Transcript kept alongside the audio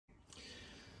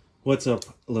What's up,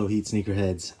 Lowheat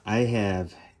sneakerheads? I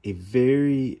have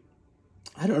a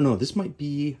I don't know, this might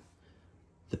be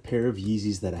the pair of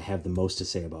Yeezys that I have the most to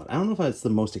say about. I don't know if it's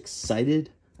the most excited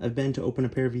I've been to open a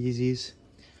pair of Yeezys.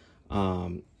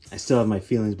 I still have my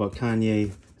feelings about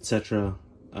Kanye, etc.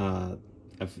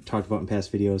 I've talked about in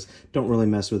past videos. Don't really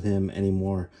mess with him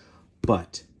anymore.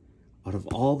 But out of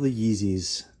all the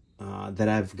Yeezys that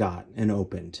I've got and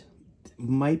opened,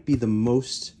 might be the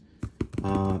most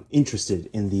interested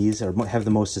in these, or have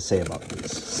the most to say about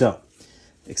these. So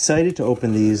excited to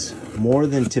open these more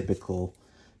than typically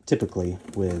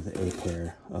with a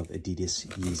pair of Adidas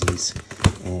Yeezys,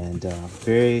 and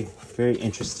very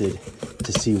interested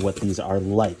to see what these are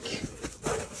like.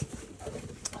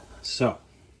 So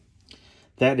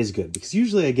that is good, because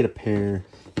usually I get a pair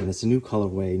and it's a new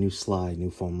colorway, new slide, new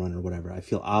foam run, or whatever. I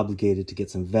feel obligated to get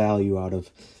some value out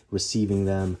of receiving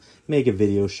them, make a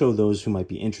video, show those who might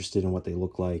be interested in what they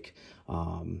look like,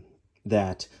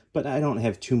 but I don't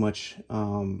have too much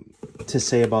to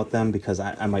say about them, because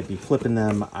I might be flipping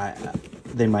them.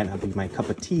 They might not be my cup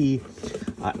of tea.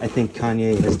 I think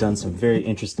Kanye has done some very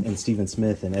interesting, and Stephen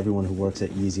Smith and everyone who works at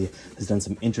Yeezy has done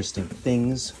some interesting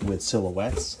things with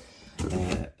silhouettes,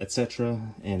 etc.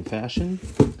 and fashion,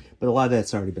 but a lot of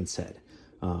that's already been said.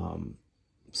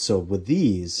 So with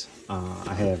these,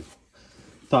 I have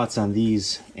thoughts on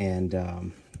these,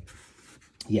 and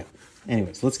yeah.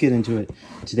 Anyways, let's get into it.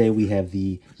 Today we have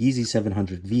the Yeezy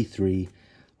 700 V3,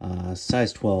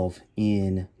 size 12,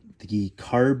 in the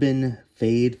carbon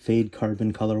fade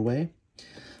carbon colorway.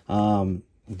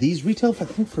 These retail, I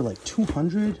think, for like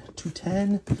 200,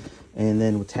 210, and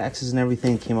then with taxes and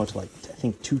everything, came out to like, I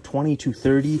think, 220,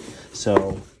 230.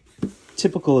 So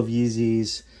typical of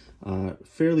Yeezys,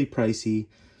 fairly pricey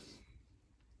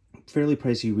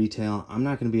retail. I'm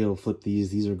not going to be able to flip these.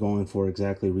 These are going for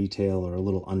exactly retail, or a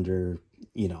little under,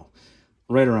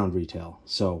 right around retail.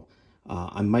 So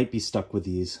I might be stuck with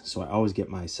these. So I always get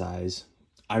my size.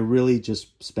 I really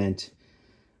just spent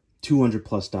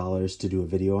 $200+ to do a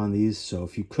video on these. So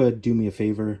if you could do me a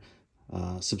favor,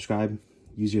 subscribe,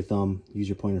 use your thumb, use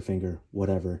your pointer finger,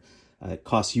 whatever. It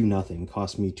costs you nothing. It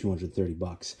costs me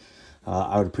 $230.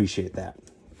 I would appreciate that.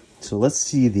 So let's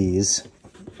see these.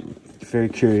 Very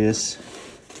curious.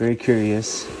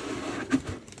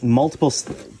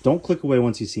 Don't click away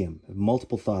once you see them.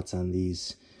 Multiple thoughts on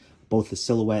these, both the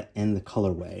silhouette and the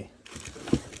colorway,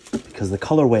 because the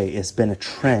colorway has been a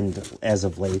trend as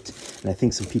of late, and I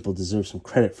think some people deserve some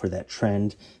credit for that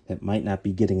trend that might not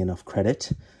be getting enough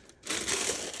credit.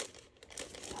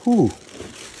 Whew.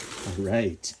 All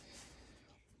right.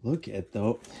 Look at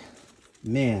though,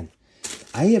 man,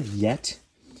 I have yet,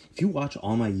 if you watch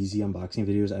all my Yeezy unboxing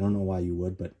videos, I don't know why you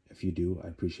would, but if you do, I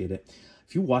appreciate it.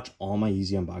 If you watch all my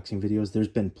Yeezy unboxing videos, there's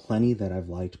been plenty that I've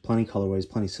liked, plenty colorways,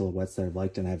 plenty silhouettes that I've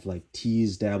liked, and I've like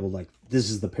teased, dabbled, like, this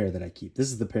is the pair that I keep.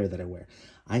 This is the pair that I wear.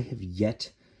 I have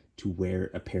yet to wear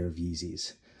a pair of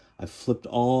Yeezys.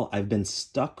 I've been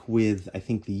stuck with, I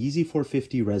think, the Yeezy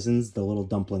 450 resins, the little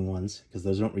dumpling ones, because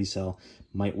those don't resell.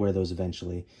 Might wear those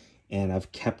eventually. And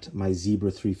I've kept my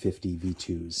Zebra 350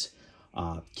 V2s.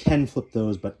 Can flip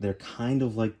those, but they're kind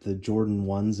of like the Jordan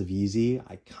 1s of Yeezy.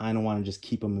 I kind of want to just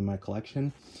keep them in my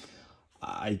collection.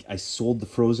 I sold the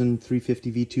frozen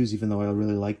 350 V2s, even though I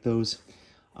really like those.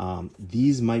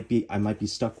 These I might be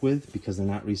stuck with, because they're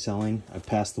not reselling. I've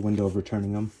passed the window of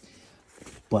returning them,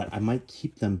 but I might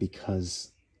keep them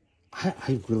because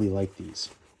I really like these.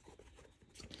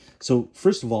 So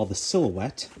first of all, the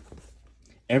silhouette.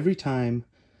 Every time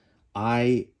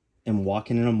I am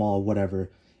walking in a mall,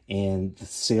 whatever, and the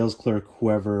sales clerk,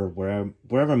 whoever,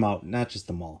 wherever I'm out, not just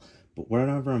the mall, but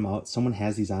wherever I'm out, someone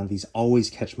has these on, these always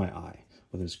catch my eye.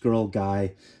 Whether it's girl,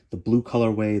 guy, the blue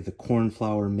colorway, the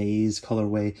cornflower maize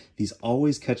colorway, these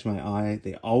always catch my eye.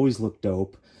 They always look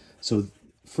dope. So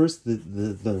first,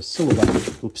 the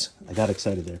silhouette, oops, I got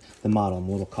excited there. The model, I'm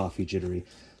a little coffee jittery.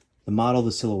 The model,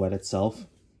 the silhouette itself,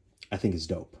 I think is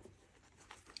dope.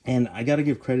 And I got to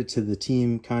give credit to the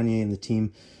team, Kanye and the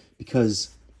team,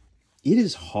 because it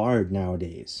is hard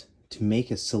nowadays to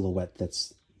make a silhouette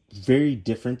that's very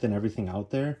different than everything out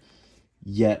there,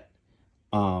 yet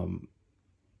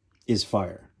is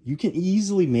fire. You can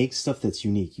easily make stuff that's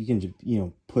unique. You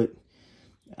can, put,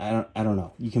 I don't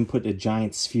know. You can put a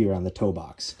giant sphere on the toe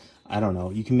box. I don't know.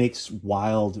 You can make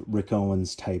wild Rick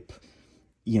Owens type,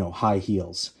 high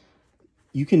heels.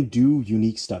 You can do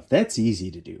unique stuff. That's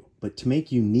easy to do. But to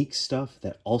make unique stuff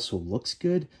that also looks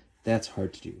good, that's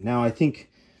hard to do. Now, I think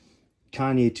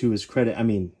Kanye, to his credit,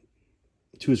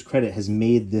 has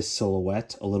made this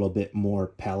silhouette a little bit more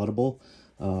palatable.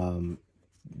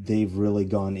 they've really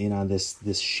gone in on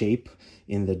this shape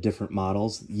in the different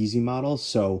models, Yeezy models.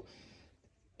 So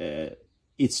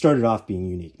it started off being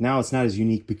unique. Now it's not as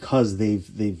unique because they've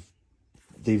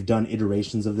done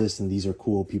iterations of this, and these are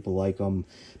cool. People like them.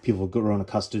 People have grown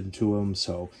accustomed to them.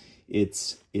 So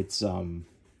it's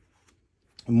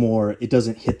more, it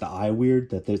doesn't hit the eye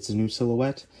weird that it's a new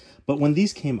silhouette. But when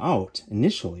these came out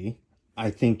initially, I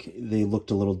think they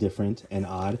looked a little different and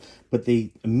odd, but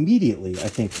they immediately, I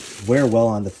think, wear well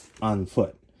on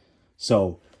foot.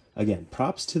 So again,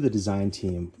 props to the design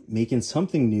team making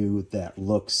something new that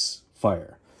looks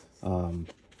fire.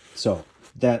 So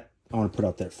that I want to put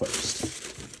out there first.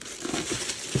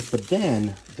 But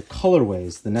then the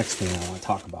colorways, the next thing I want to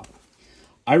talk about.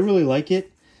 I really like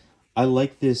it. I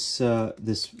like this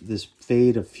this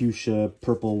fade of fuchsia,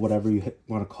 purple, whatever you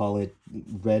want to call it,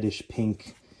 reddish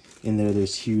pink in there.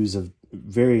 There's hues of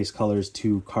various colors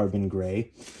to carbon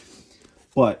gray.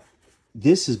 But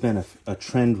this has been a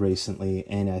trend recently,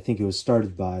 and I think it was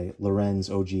started by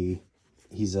lorenz.og.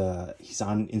 He's on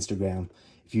Instagram.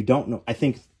 If you don't know, I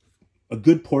think a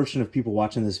good portion of people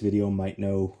watching this video might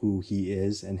know who he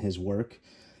is and his work.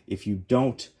 If you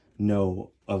don't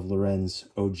know of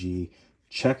lorenz.og,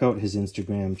 check out his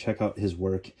Instagram, check out his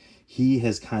work. He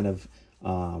has kind of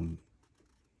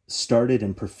started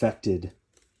and perfected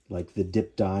like the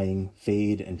dip dyeing,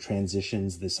 fade, and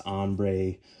transitions, this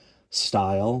ombre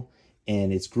style.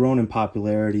 And it's grown in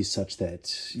popularity such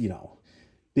that, you know,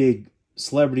 big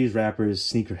celebrities, rappers,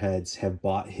 sneakerheads have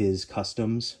bought his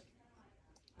customs.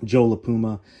 Joe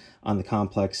LaPuma on the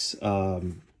Complex,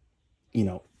 you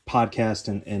know, podcast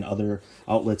and other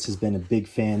outlets has been a big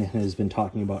fan and has been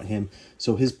talking about him.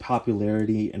 So his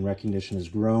popularity and recognition has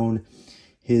grown.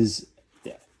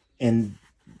 And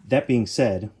that being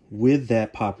said, with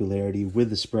that popularity, with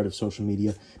the spread of social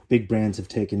media, big brands have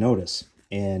taken notice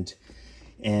and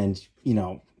you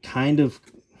know, kind of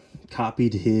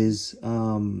copied his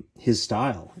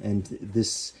style and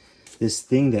this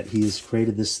thing that he's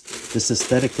created, this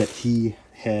aesthetic that he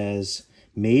has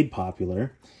made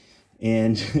popular.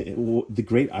 And the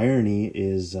great irony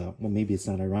is, well, maybe it's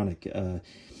not ironic.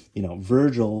 You know,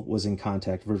 Virgil was in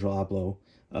contact. Virgil Abloh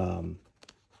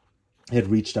had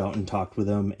reached out and talked with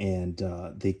him, and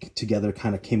they together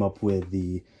kind of came up with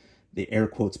the air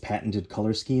quotes patented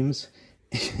color schemes.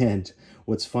 And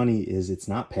what's funny is it's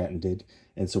not patented,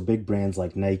 and so big brands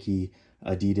like Nike,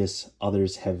 Adidas,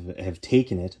 others have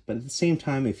taken it. But at the same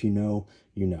time, if you know,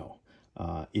 you know.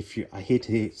 I hate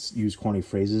to use corny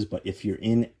phrases, but if you're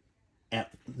in at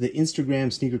the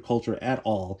Instagram sneaker culture at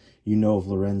all, you know of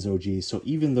lorenz.og. So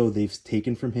even though they've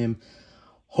taken from him,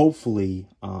 hopefully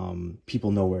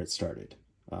people know where it started.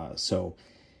 So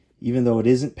even though it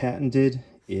isn't patented,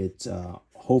 it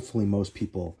hopefully most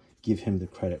people give him the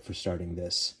credit for starting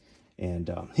this. And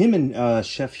him and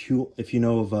Chef Huel, if you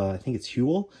know of, I think it's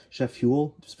Huel, Chef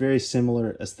Huel, it's very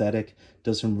similar aesthetic,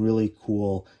 does some really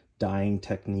cool dyeing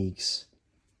techniques.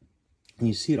 And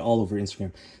you see it all over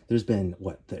Instagram. There's been,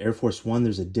 what, the Air Force One,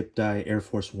 there's a dip dye Air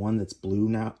Force One that's blue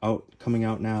now, coming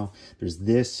out now. There's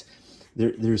this.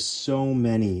 There's so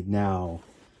many now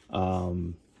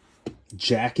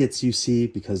jackets you see,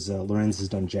 because Lorenz has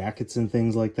done jackets and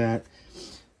things like that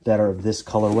are of this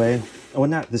colorway. Oh,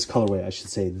 not this colorway, I should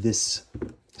say this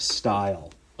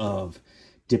style of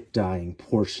dip dyeing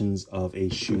portions of a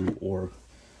shoe or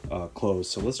clothes.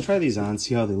 So let's try these on,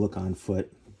 see how they look on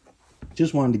foot.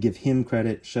 Just wanted to give him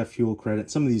credit, Chef Huel credit,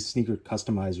 some of these sneaker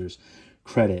customizers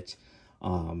credit,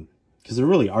 because they're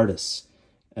really artists,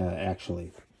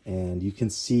 actually. And you can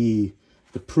see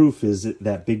the proof is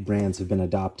that big brands have been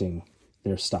adopting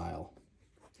their style.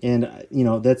 And, you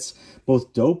know, that's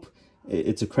both dope.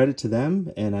 It's a credit to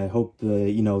them. And I hope,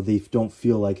 you know, they don't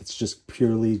feel like it's just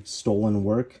purely stolen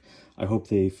work. I hope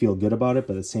they feel good about it.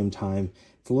 But at the same time,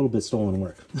 it's a little bit stolen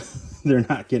work. They're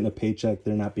not getting a paycheck.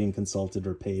 They're not being consulted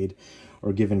or paid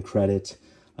or given credit.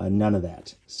 None of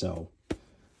that. So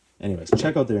anyways,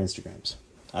 check out their Instagrams.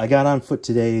 I got on foot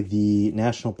today the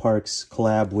National Parks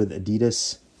collab with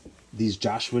Adidas. These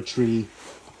Joshua Tree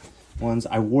ones.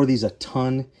 I wore these a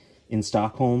ton in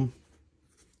Stockholm,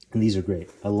 and these are great.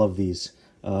 I love these.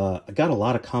 I got a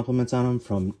lot of compliments on them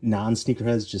from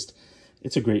non-sneakerheads. Just,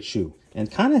 it's a great shoe. And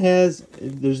kind of has,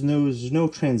 there's no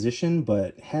transition,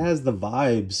 but has the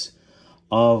vibes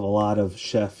of a lot of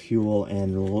Chef Huel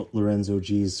and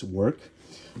lorenz.og's work.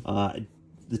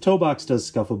 The toe box does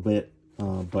scuff a bit,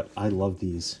 but I love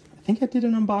these. I think I did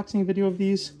an unboxing video of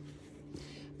these,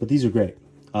 but these are great.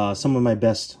 Some of my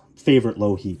favorite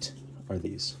Lowheat are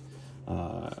these.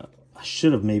 I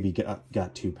should have maybe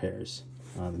got two pairs.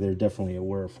 They're definitely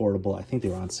were affordable. I think they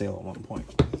were on sale at one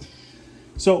point.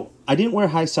 So I didn't wear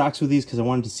high socks with these because I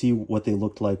wanted to see what they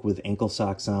looked like with ankle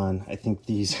socks on. I think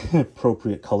these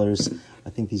appropriate colors. I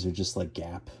think these are just like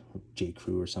Gap or J.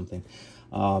 Crew or something.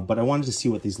 But I wanted to see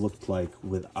what these looked like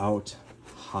without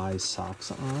high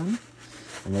socks on.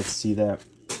 And let's see that.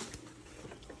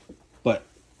 But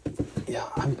yeah,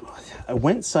 I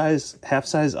went half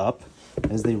size up,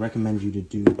 as they recommend you to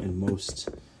do in most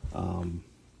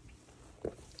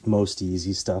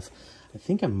Yeezy stuff. I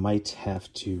think I might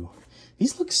have to.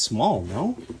 These look small,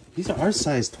 no? These are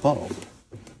size 12,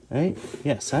 right?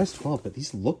 Yeah, size 12, but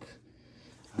these look,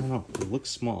 I don't know, they look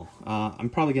small. I'm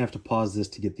probably gonna have to pause this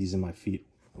to get these in my feet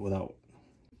without.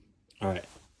 All right,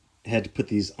 I had to put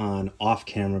these on off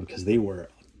camera because they were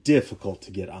difficult to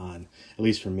get on, at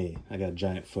least for me. I got a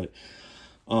giant foot.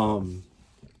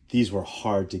 These were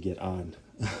hard to get on.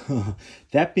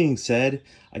 That being said,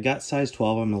 I got size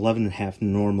 12. I'm 11.5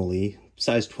 normally.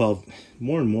 Size 12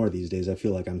 more and more these days. I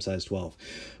feel like I'm size 12,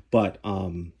 but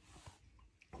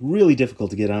really difficult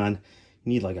to get on.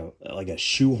 You need like a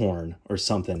shoehorn or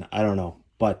something. I don't know,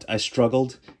 but I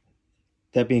struggled.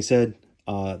 That being said,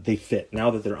 they fit. Now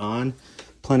that they're on,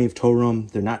 plenty of toe room.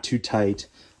 They're not too tight.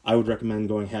 I would recommend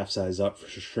going half size up for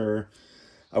sure.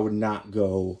 I would not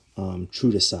go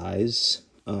true to size.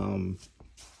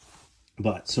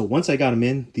 But so once I got them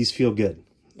in, these feel good.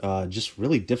 Just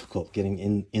really difficult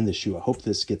getting in the shoe. I hope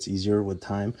this gets easier with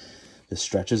time. This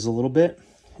stretches a little bit.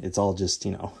 It's all just,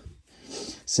 you know,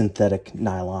 synthetic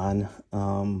nylon.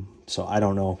 So I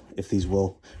don't know if these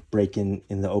will break in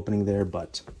the opening there,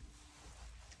 but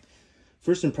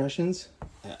first impressions,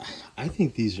 I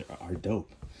think these are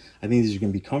dope. I think these are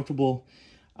going to be comfortable.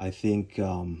 I think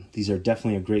these are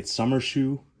definitely a great summer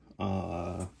shoe.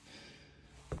 You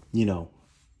know,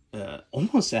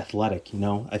 almost athletic, you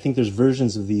know. I think there's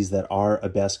versions of these that are a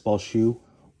basketball shoe,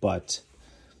 but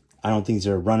I don't think these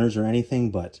are runners or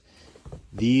anything, but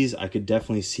these I could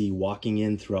definitely see walking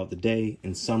in throughout the day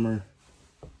in summer,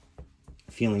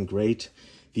 feeling great.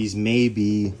 These may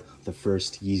be the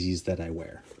first Yeezys that I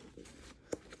wear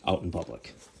out in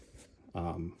public.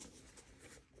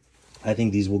 I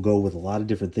think these will go with a lot of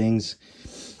different things.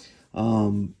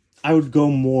 I would go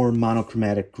more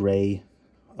monochromatic gray,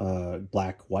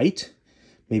 black, white.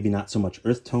 Maybe not so much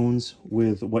earth tones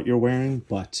with what you're wearing,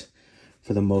 but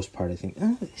for the most part, I think,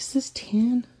 is this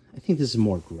tan? I think this is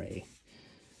more gray.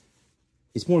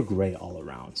 It's more gray all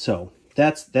around. So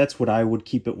that's what I would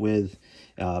keep it with.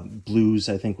 Blues,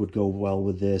 I think, would go well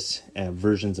with this.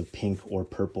 Versions of pink or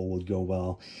purple would go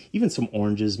well. Even some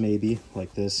oranges, maybe,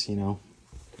 like this, you know.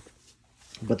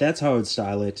 But that's how I would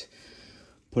style it.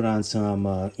 Put on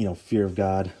some, you know, Fear of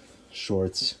God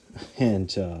shorts,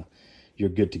 and you're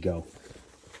good to go.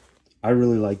 I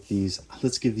really like these.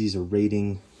 Let's give these a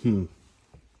rating.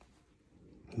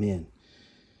 Man,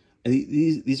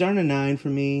 these aren't a 9 for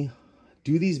me.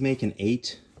 Do these make an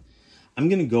 8? I'm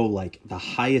gonna go like the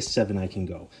highest 7 I can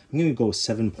go. I'm gonna go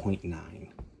 7.9.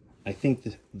 I think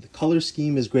the color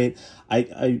scheme is great.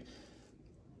 I'm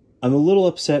a little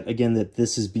upset again that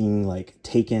this is being like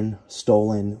taken,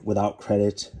 stolen without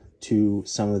credit to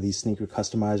some of these sneaker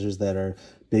customizers that are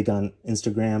big on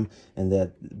Instagram, and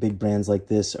that big brands like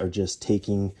this are just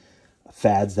taking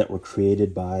fads that were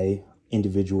created by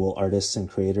individual artists and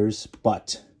creators.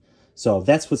 But so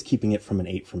that's what's keeping it from an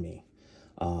 8 for me.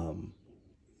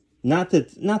 Not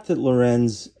that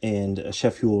Lorenz and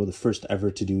Chef Huel were the first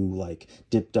ever to do like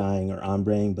dip dyeing or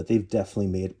ombreing, but they've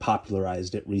definitely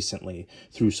popularized it recently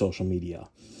through social media.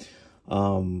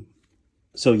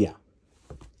 So yeah,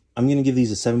 I'm gonna give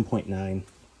these a 7.9.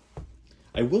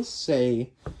 I will say,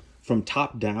 from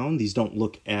top down, these don't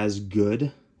look as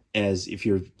good as if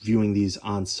you're viewing these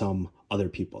on some other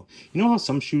people. You know how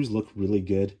some shoes look really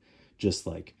good just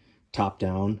like top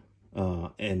down,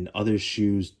 and other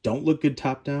shoes don't look good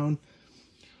top down?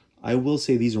 I will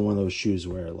say these are one of those shoes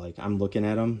where like I'm looking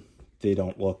at them, they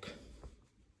don't look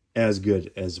as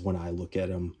good as when I look at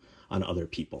them on other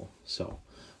people. So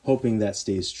hoping that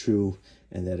stays true,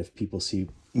 and that if people see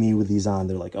me with these on,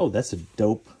 they're like, oh, that's a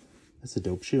dope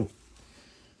shoe.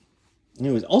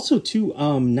 Anyways, also too,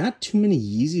 not too many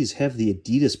Yeezys have the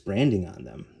Adidas branding on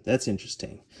them. That's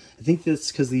interesting. I think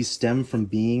that's because these stem from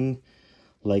being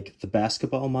like the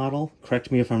basketball model.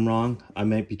 Correct me if I'm wrong. I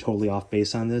might be totally off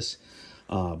base on this.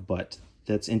 But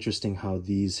that's interesting how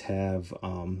these have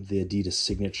the Adidas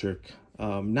signature.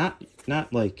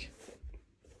 Not like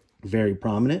very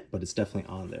prominent, but it's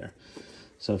definitely on there.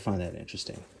 So I find that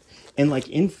interesting. And like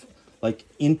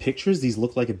in pictures, these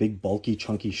look like a big bulky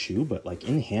chunky shoe, but like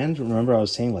in hand, remember I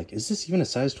was saying like, is this even a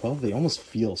size 12? They almost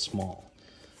feel small.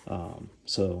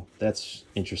 So that's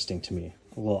interesting to me.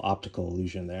 A little optical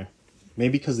illusion there.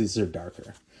 Maybe because these are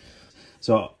darker.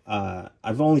 So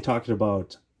I've only talked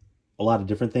about a lot of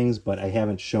different things, but I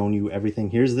haven't shown you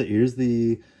everything. Here's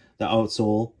the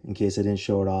outsole in case I didn't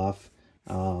show it off.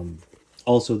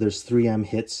 Also, there's 3M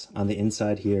hits on the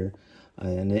inside here,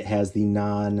 and it has the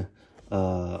non-lacing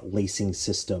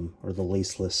system, or the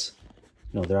laceless.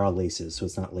 No, there are laces, so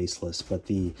it's not laceless, but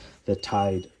the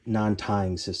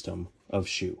non-tying system of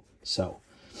shoe. So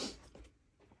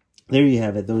there you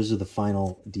have it. Those are the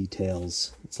final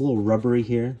details. It's a little rubbery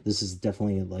here. This is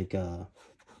definitely like a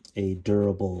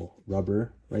durable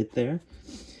rubber right there.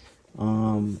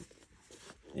 And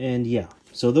yeah,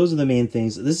 so those are the main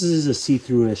things. This is a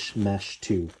see-through-ish mesh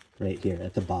too, right here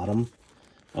at the bottom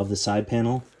of the side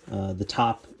panel. The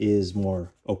top is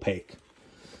more opaque.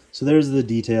 So there's the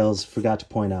details. Forgot to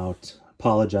point out.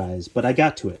 Apologize, but I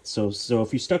got to it. So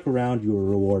if you stuck around, you were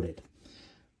rewarded.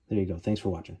 There you go. Thanks for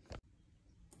watching.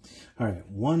 All right,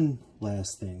 one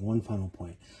last thing, one final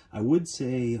point. I would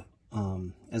say,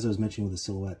 as I was mentioning with the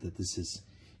silhouette, that this is,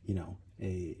 you know,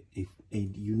 a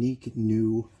unique,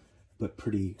 new, but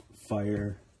pretty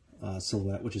fire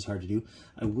silhouette, which is hard to do.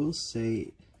 I will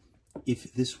say,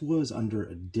 if this was under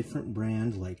a different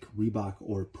brand like Reebok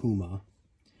or Puma,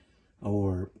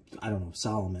 or I don't know,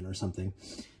 Salomon or something,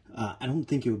 I don't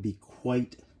think it would be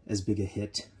quite as big a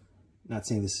hit. Not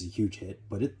saying this is a huge hit,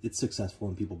 but it's successful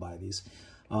and people buy these.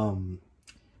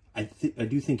 I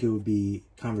do think it would be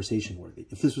conversation worthy.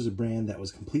 If this was a brand that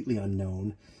was completely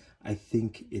unknown, I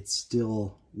think it's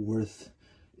still worth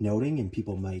noting and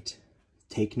people might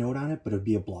take note on it, but it would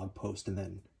be a blog post and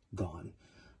then gone.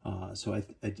 So I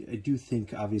do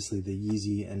think obviously the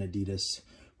Yeezy and Adidas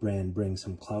brand bring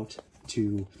some clout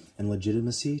to and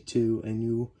legitimacy to a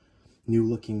new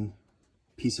looking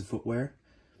piece of footwear.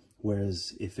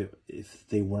 Whereas if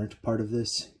they weren't part of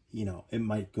this, you know, it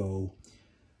might go,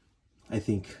 I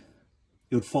think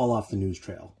it would fall off the news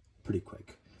trail pretty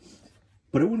quick.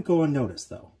 But it wouldn't go unnoticed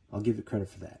though. I'll give it credit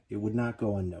for that. It would not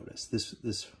go unnoticed.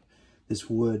 This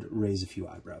would raise a few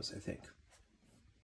eyebrows, I think.